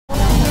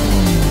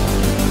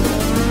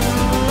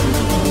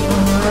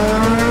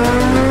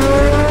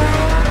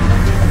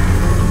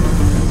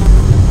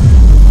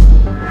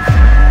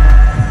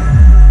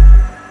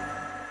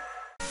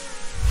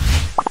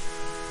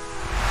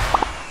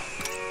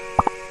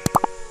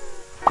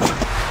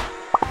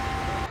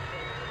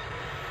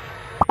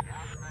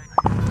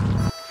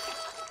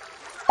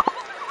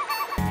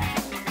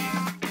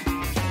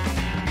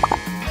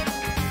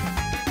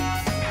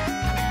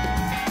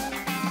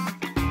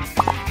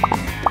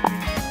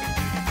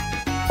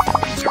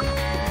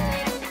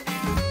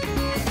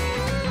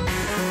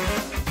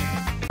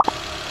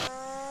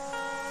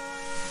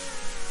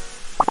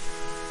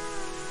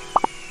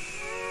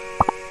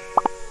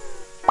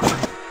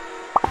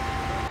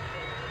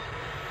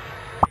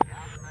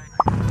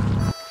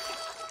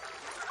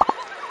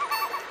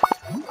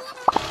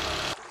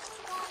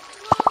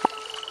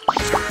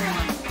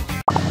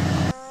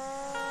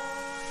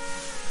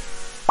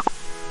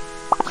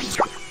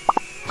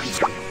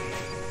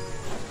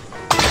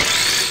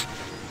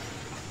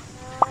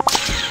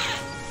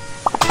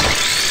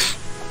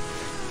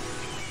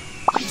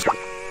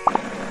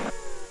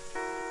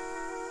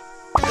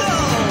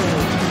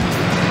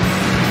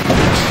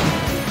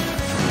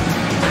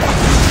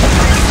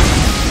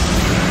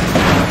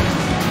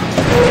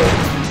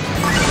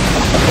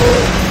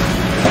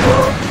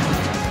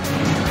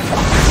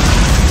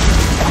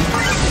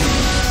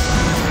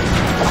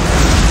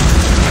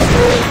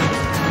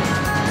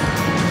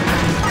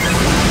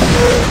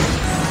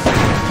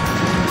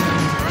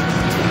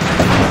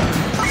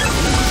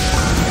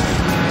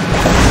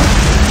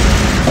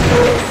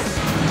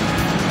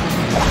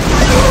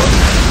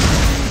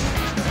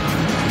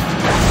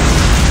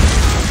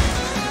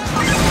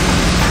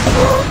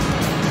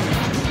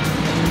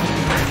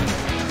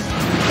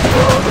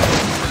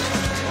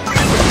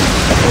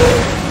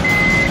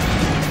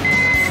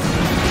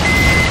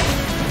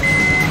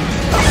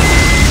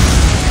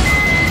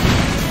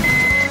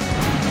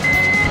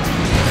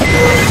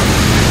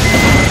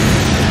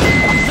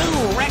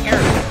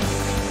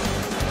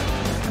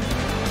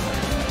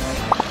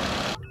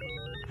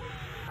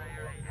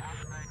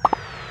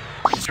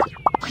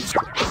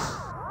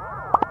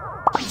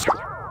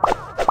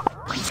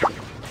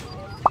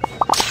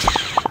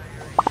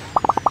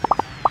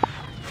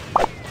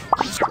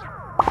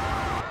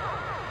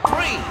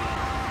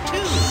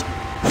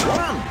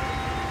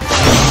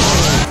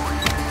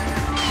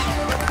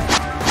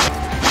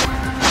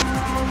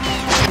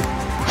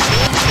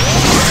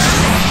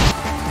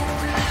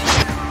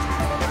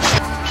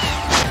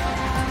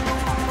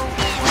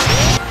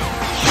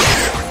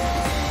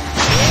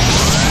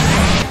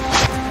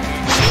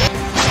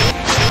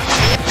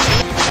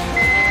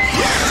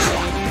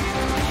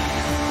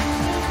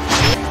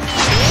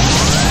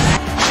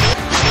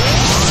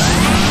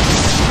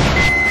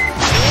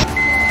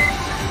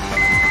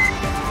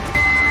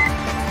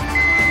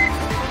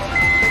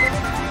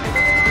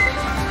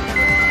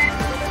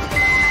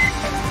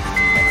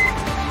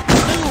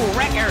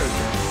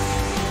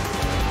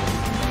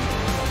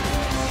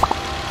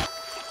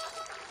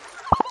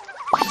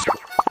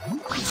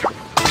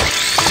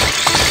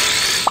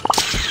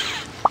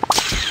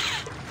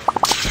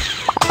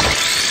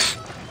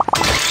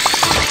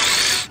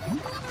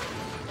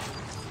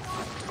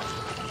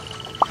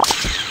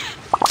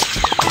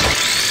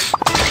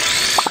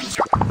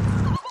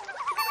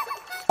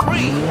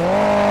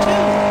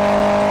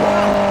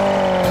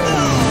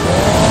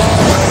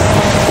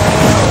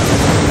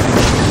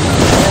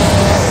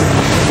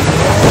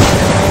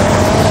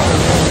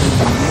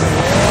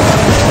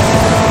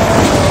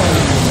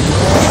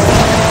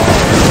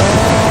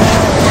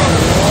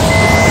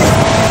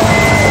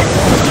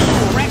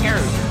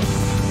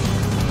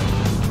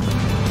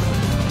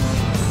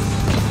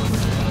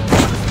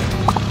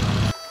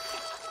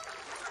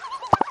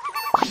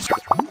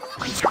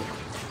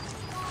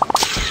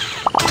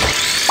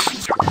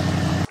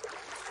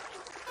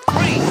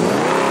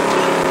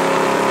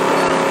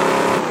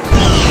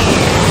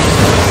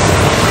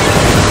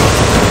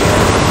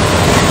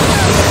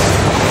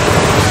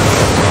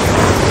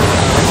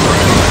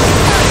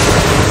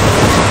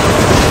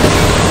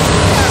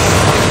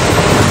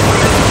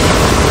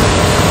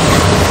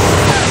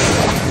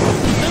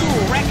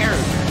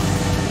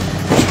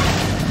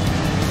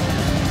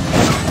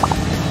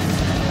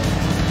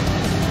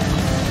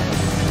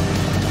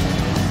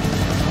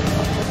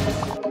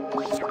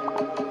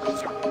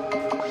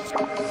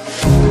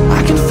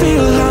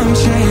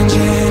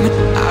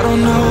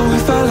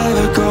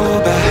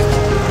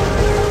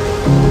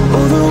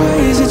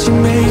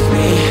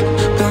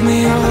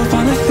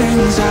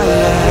things I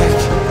lack.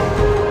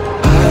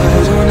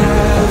 I don't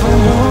ever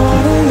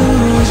wanna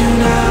lose you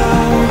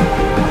now,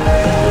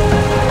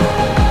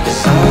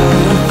 'cause I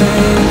don't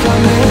think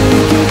I'll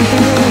make it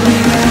here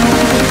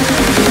without,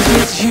 'cause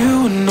it's you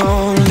and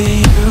only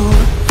you.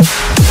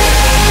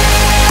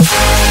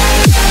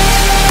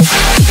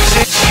 'Cause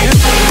it's you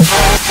and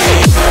only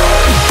you.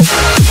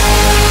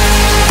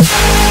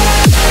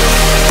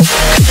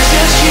 'Cause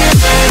it's you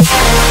and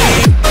only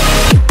you.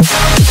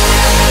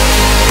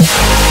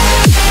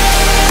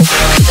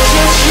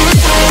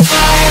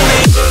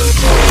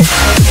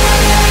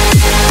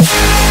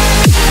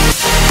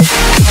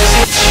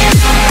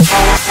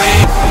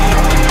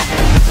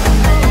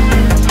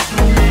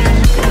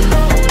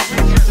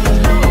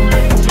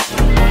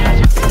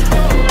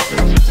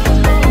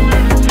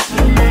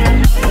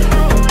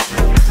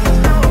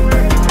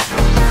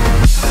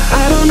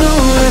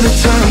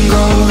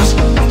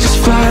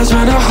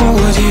 When I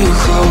hold you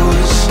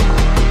close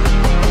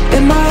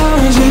in my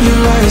arms with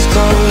your eyes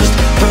closed,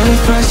 for the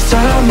first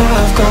time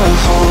I've got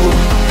hope.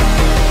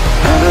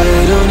 I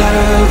don't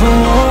ever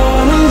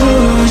wanna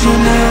lose you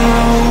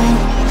now.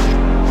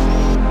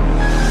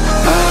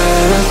 I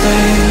don't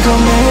think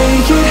I'll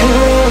make it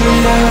here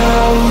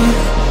without.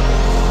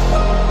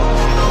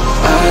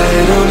 I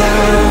don't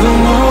ever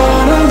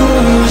wanna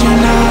lose you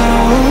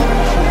now.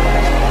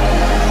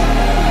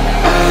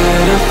 I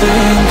don't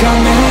think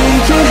I'll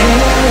make it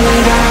here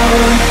without,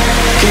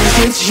 'cause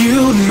it's you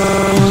and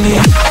only.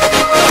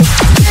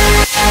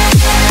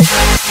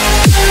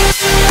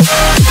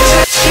 'Cause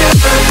it's you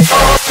and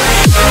only.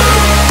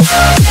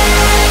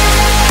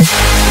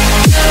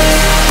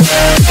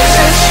 'Cause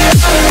it's you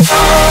and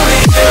only. 'Cause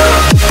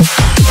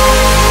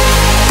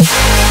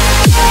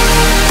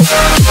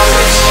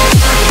it's you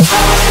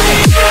and only.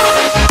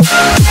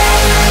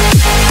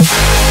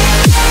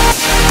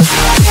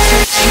 'Cause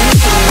it's you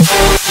and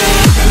only.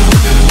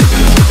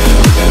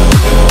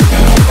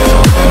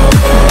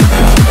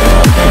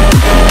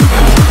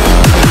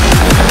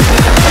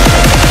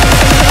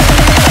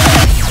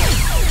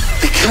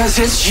 Because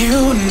it's you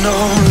and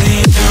only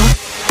you.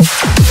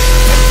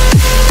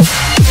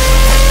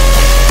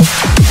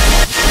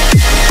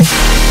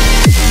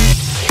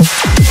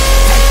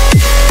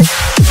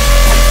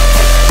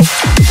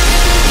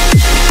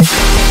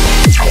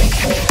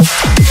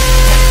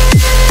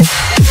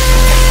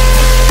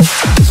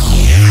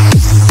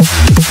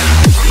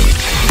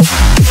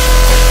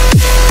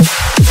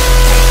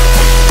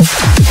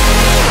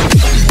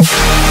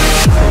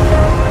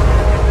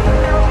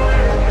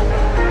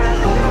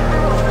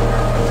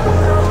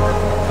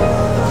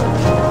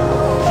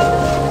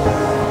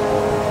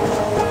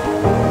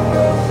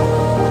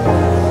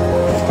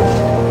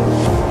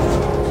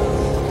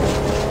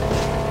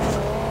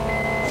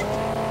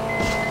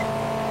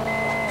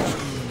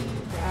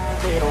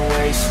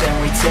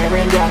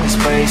 Tearing down this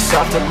place,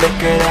 off the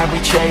liquor that we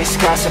chase.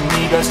 Got some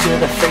egos to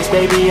the face,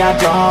 baby, I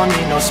don't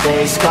need no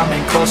space.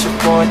 Coming closer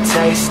for a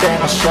taste,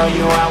 and I'll show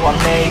you how I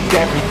make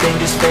everything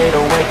just fade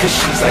away. 'Cause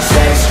she's like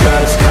sex,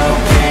 drugs,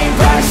 cocaine.